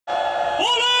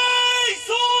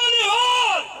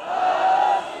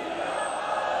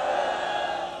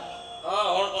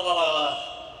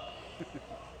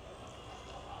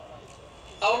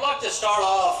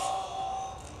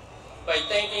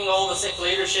Sikh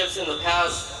leaderships in the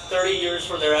past 30 years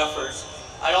for their efforts.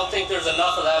 I don't think there's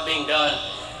enough of that being done,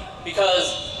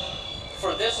 because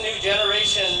for this new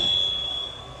generation,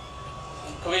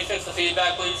 can we fix the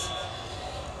feedback, please?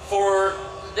 For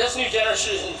this new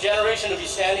generation to be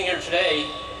standing here today,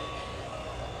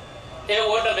 it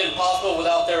wouldn't have been possible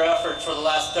without their efforts for the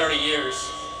last 30 years.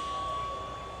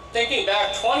 Thinking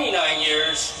back 29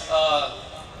 years,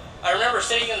 I remember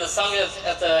sitting in the Sangha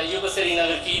at the Yuba City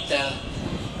Nagar Kirtan.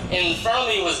 In front of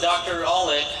me was Dr.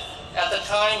 Aulik. At the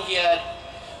time, he had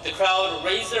the crowd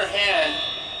raise their hand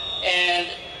and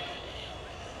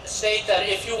state that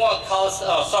if you want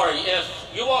Khalistan,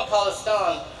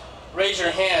 raise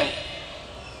your hand.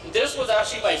 This was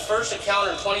actually my first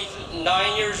encounter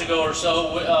 29 years ago or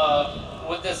so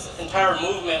with this entire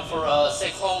movement for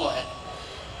Sikh homeland.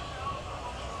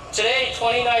 Today,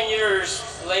 29 years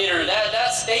later,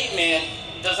 that statement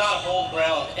does not hold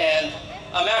ground, and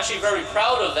I'm actually very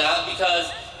proud of that,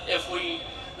 because if we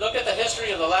look at the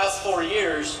history of the last 4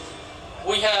 years,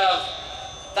 we have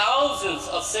thousands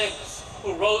of Sikhs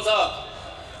who rose up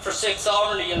for Sikh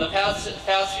sovereignty in the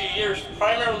past few years,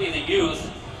 primarily the youth,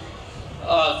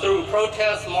 through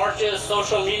protests, marches,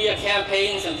 social media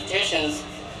campaigns, and petitions.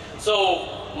 So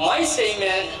my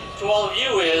statement to all of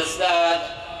you is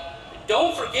that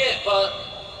don't forget, but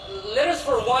let us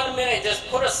for 1 minute just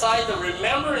put aside the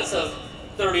remembrance of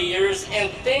 30 years and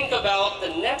think about the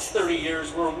next 30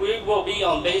 years where we will be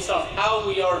based on how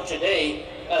we are today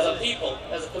as a people,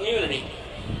 as a community,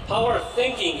 how our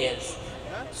thinking is.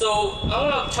 So I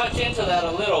want to touch into that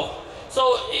a little.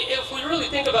 So if we really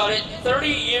think about it, 30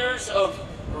 years of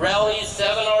rallies,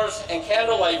 seminars, and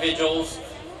candlelight vigils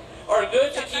are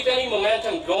good to keep any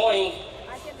momentum going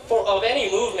of any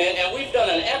movement, and we've done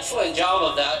an excellent job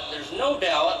of that, there's no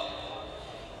doubt.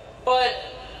 But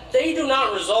they do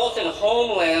not result in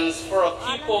homelands for a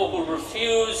people who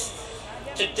refuse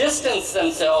to distance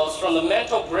themselves from the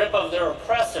mental grip of their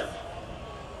oppressor.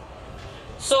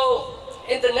 So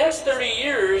in the next 30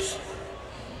 years,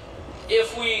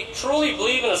 if we truly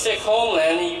believe in a Sikh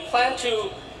homeland, and you plan to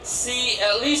see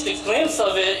at least a glimpse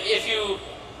of it,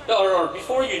 or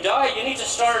before you die, you need to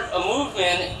start a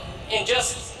movement in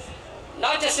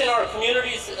not just in our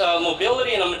community's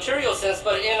mobility in a material sense,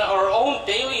 but in our own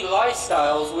daily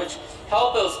lifestyles, which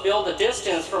help us build a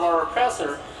distance from our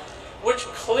oppressor, which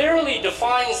clearly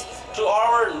defines to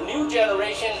our new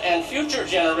generation and future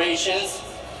generations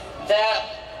that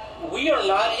we are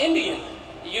not Indian.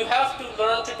 You have to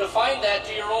learn to define that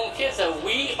to your own kids, that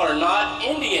we are not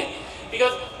Indian.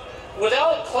 Because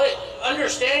without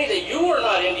understanding that you are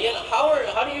not Indian,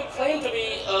 how do you claim to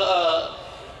be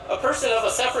a person of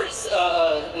a separate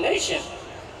nation?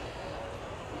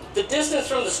 The distance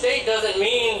from the state doesn't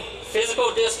mean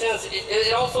physical distance. It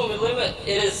is also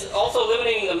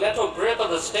limiting the mental grip of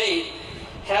the state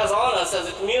has on us as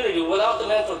a community. Without the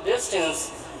mental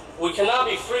distance, we cannot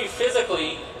be free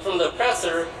physically from the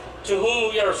oppressor to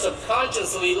whom we are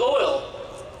subconsciously loyal.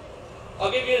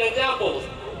 I'll give you an example.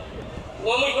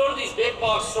 When we go to these big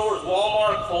box stores,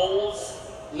 Walmart, Kohl's,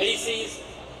 Macy's,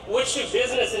 which do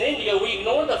business in India, we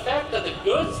ignore the fact that the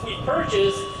goods we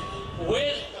purchase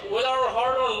with our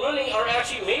hard-earned money are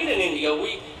actually made in India.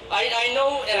 I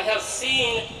know and have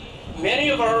seen many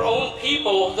of our own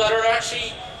people that are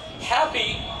actually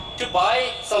happy to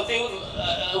buy something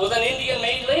with an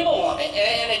Indian-made label on it,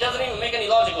 and it doesn't even make any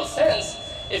logical sense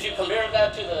if you compare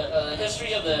that to the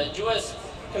history of the Jewish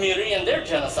community and their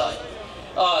genocide.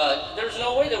 There's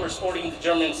no way they were supporting the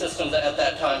German system at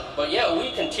that time. But yeah,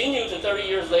 we continue to 30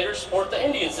 years later support the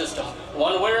Indian system,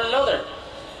 one way or another.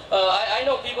 I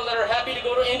know people that are happy to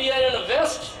go to India and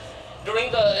invest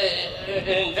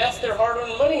invest their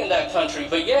hard-earned money in that country.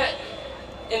 But yet,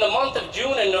 in the month of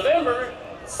June and November,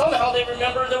 somehow they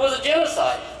remember there was a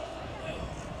genocide.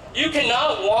 You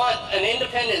cannot want an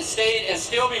independent state and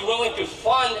still be willing to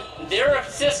fund their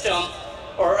system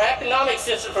or economic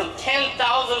system from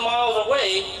 10,000 miles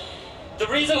away. The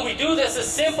reason we do this is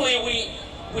simply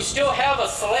we still have a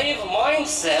slave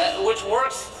mindset which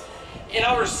works in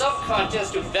our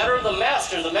subconscious to better the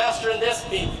master in this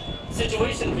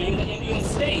situation being the Indian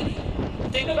state.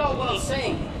 Think about what I'm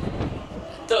saying.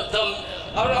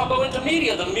 I'll go into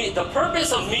media. The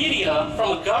purpose of media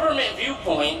from a government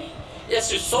viewpoint is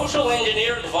to social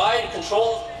engineer, divide,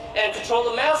 control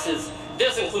the masses.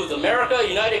 This includes America,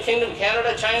 United Kingdom,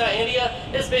 Canada, China, India.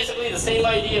 It's basically the same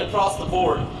idea across the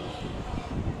board.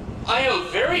 I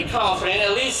am very confident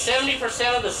at least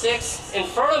 70% of the Sikhs in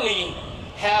front of me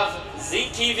have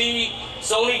ZTV,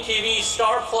 Sony TV,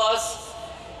 Star Plus,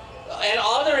 and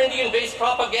other Indian-based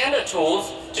propaganda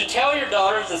tools to tell your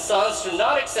daughters and sons to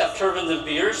not accept turbans and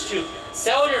beards, to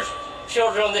sell your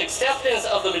children the acceptance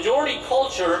of the majority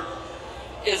culture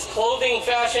is clothing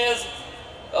fashions,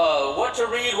 what to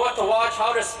read, what to watch,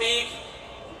 how to speak,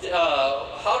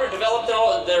 how to develop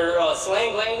their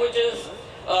slang languages.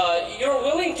 You're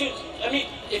willing to, I mean,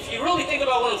 if you really think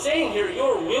about what I'm saying here,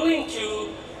 you're willing to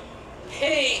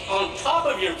pay on top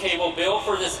of your cable bill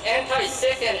for this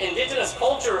anti-Sikh and indigenous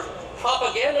culture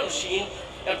propaganda machine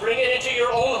and bring it into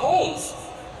your own homes.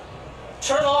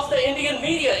 Turn off the Indian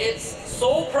media. Its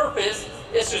sole purpose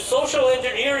is to social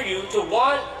engineer you, to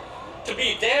want to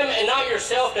be them and not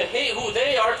yourself, to hate who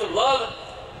they are, to love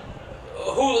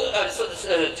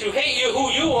to hate you who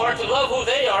you are, to love who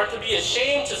they are, to be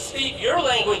ashamed to speak your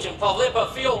language in public,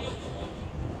 but feel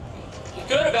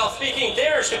good about speaking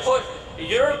theirs, to put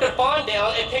your Kirtan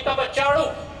down and pick up a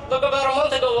charu. Look, about a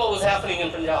month ago what was happening in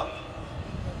Punjab.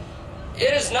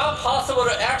 It is not possible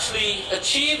to actually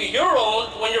achieve your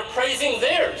own when you're praising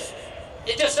theirs.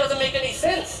 It just doesn't make any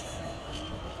sense.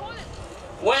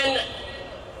 When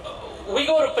we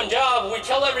go to Punjab, we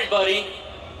tell everybody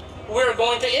we're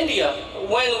going to India.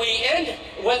 When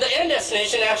the end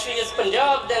destination actually is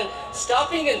Punjab, then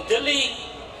stopping in Delhi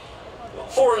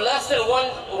for less than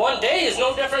one day is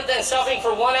no different than stopping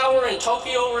for 1 hour in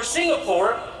Tokyo or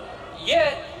Singapore.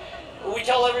 Yet we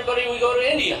tell everybody we go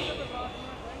to India.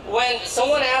 When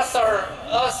someone asks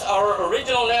us our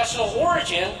original national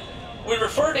origin, we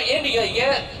refer to India,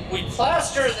 yet we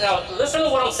plaster, now listen to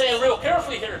what I'm saying real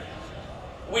carefully here.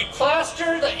 We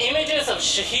plaster the images of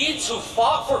shaheeds who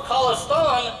fought for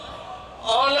Khalistan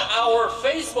on our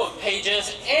Facebook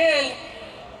pages and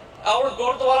our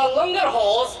Gurdwara Langar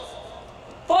halls,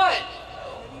 but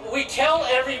we tell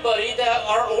everybody that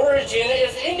our origin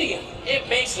is Indian. It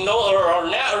makes no, or our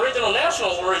original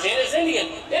national origin is Indian.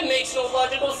 It makes no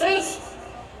logical sense.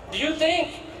 Do you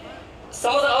think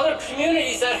some of the other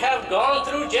communities that have gone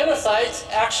through genocides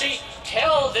actually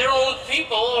tell their own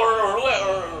people or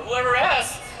whoever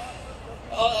asks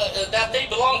that they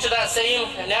belong to that same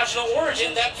national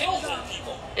origin that killed their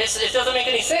people? It doesn't make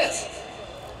any sense.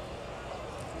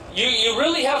 You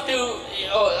really have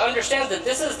to understand that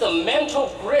this is the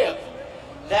mental grip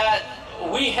that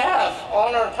we have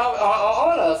on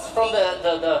us from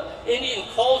the Indian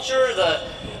culture,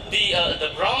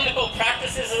 the Brahminical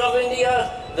practices of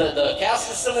India, the caste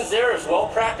system is there as well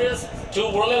practiced.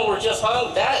 2 women were just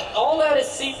hung. All that is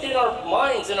seeped in our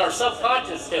minds and our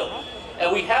subconscious still,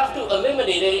 and we have to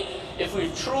eliminate it if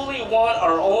we truly want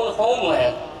our own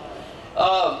homeland.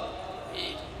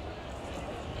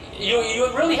 You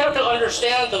really have to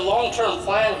understand the long-term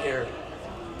plan here.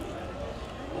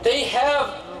 They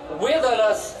have with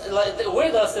us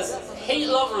this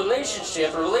hate-love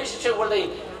relationship, a relationship where they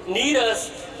need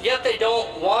us, yet they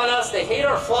don't want us. They hate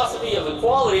our philosophy of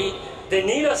equality. They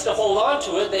need us to hold on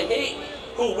to it. They hate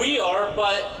who we are,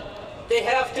 but they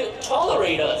have to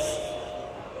tolerate us.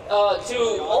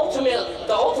 The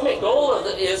ultimate goal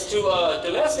is to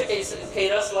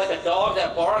domesticate us like a dog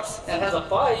that barks and has a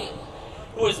bite,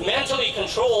 who is mentally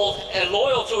controlled and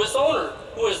loyal to its owner,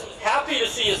 who is happy to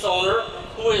see its owner,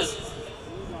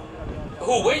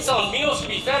 who waits on meals to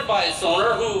be fed by its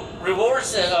owner, who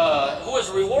is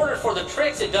rewarded for the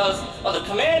tricks it does on the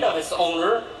command of its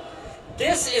owner.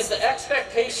 This is the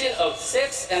expectation of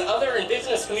Sikhs and other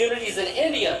indigenous communities in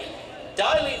India.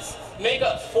 Dalits make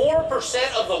up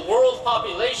 4% of the world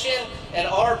population and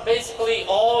are basically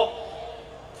all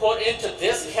put into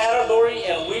this category,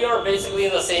 and we are basically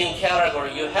in the same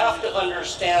category. You have to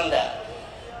understand that.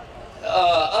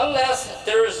 Unless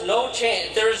there is no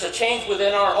change, there is a change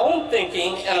within our own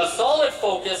thinking and a solid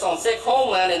focus on Sikh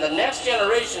homeland in the next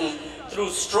generation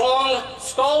through strong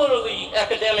scholarly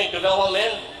academic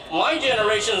development, my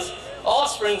generation's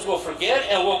offsprings will forget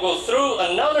and will go through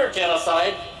another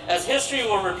genocide, as history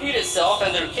will repeat itself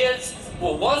and their kids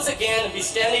will once again be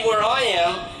standing where I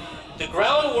am. The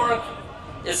groundwork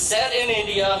is set in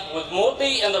India with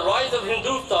Modi and the rise of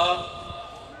Hindutva.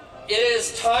 It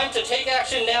is time to take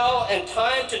action now and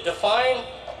time to define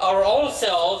our own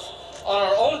selves on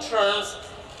our own terms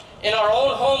in our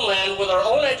own homeland with our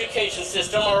own education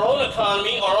system, our own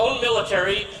economy, our own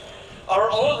military, our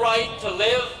own right to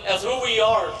live as who we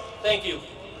are. Thank you.